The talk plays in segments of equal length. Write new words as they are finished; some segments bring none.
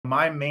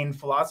my main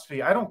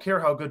philosophy, I don't care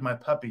how good my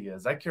puppy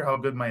is. I care how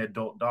good my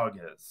adult dog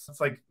is. It's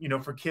like, you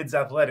know, for kids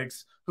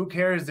athletics, who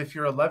cares if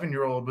your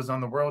 11-year-old was on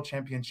the world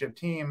championship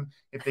team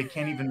if they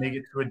can't even make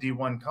it to a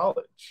D1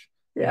 college?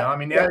 You know, Yeah. I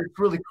mean, yeah, Yeah. it's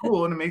really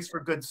cool and it makes for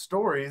good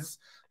stories.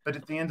 But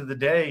at the end of the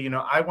day, you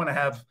know, I want to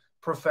have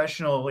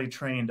professionally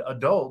trained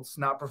adults,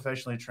 not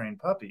professionally trained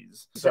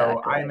puppies. So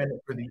Exactly. I'm in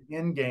it for the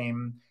end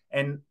game.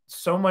 And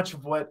so much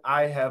of what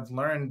I have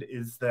learned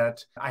is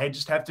that I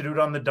just have to do it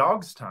on the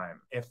dog's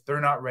time. If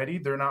they're not ready,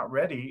 they're not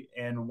ready.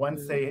 And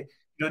once Mm. they,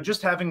 you know,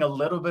 just having a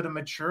little bit of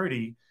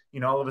maturity, you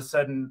know, all of a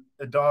sudden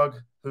a dog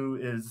who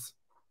is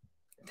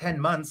 10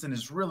 months and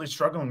is really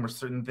struggling with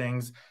certain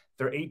things,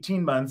 they're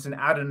 18 months and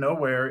out of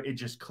nowhere, it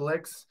just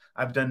clicks.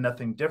 I've done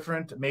nothing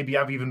different. Maybe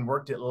I've even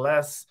worked it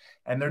less.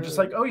 And they're just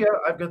like, Mm. oh, yeah,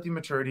 I've got the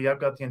maturity. I've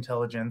got the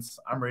intelligence.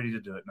 I'm ready to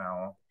do it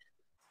now.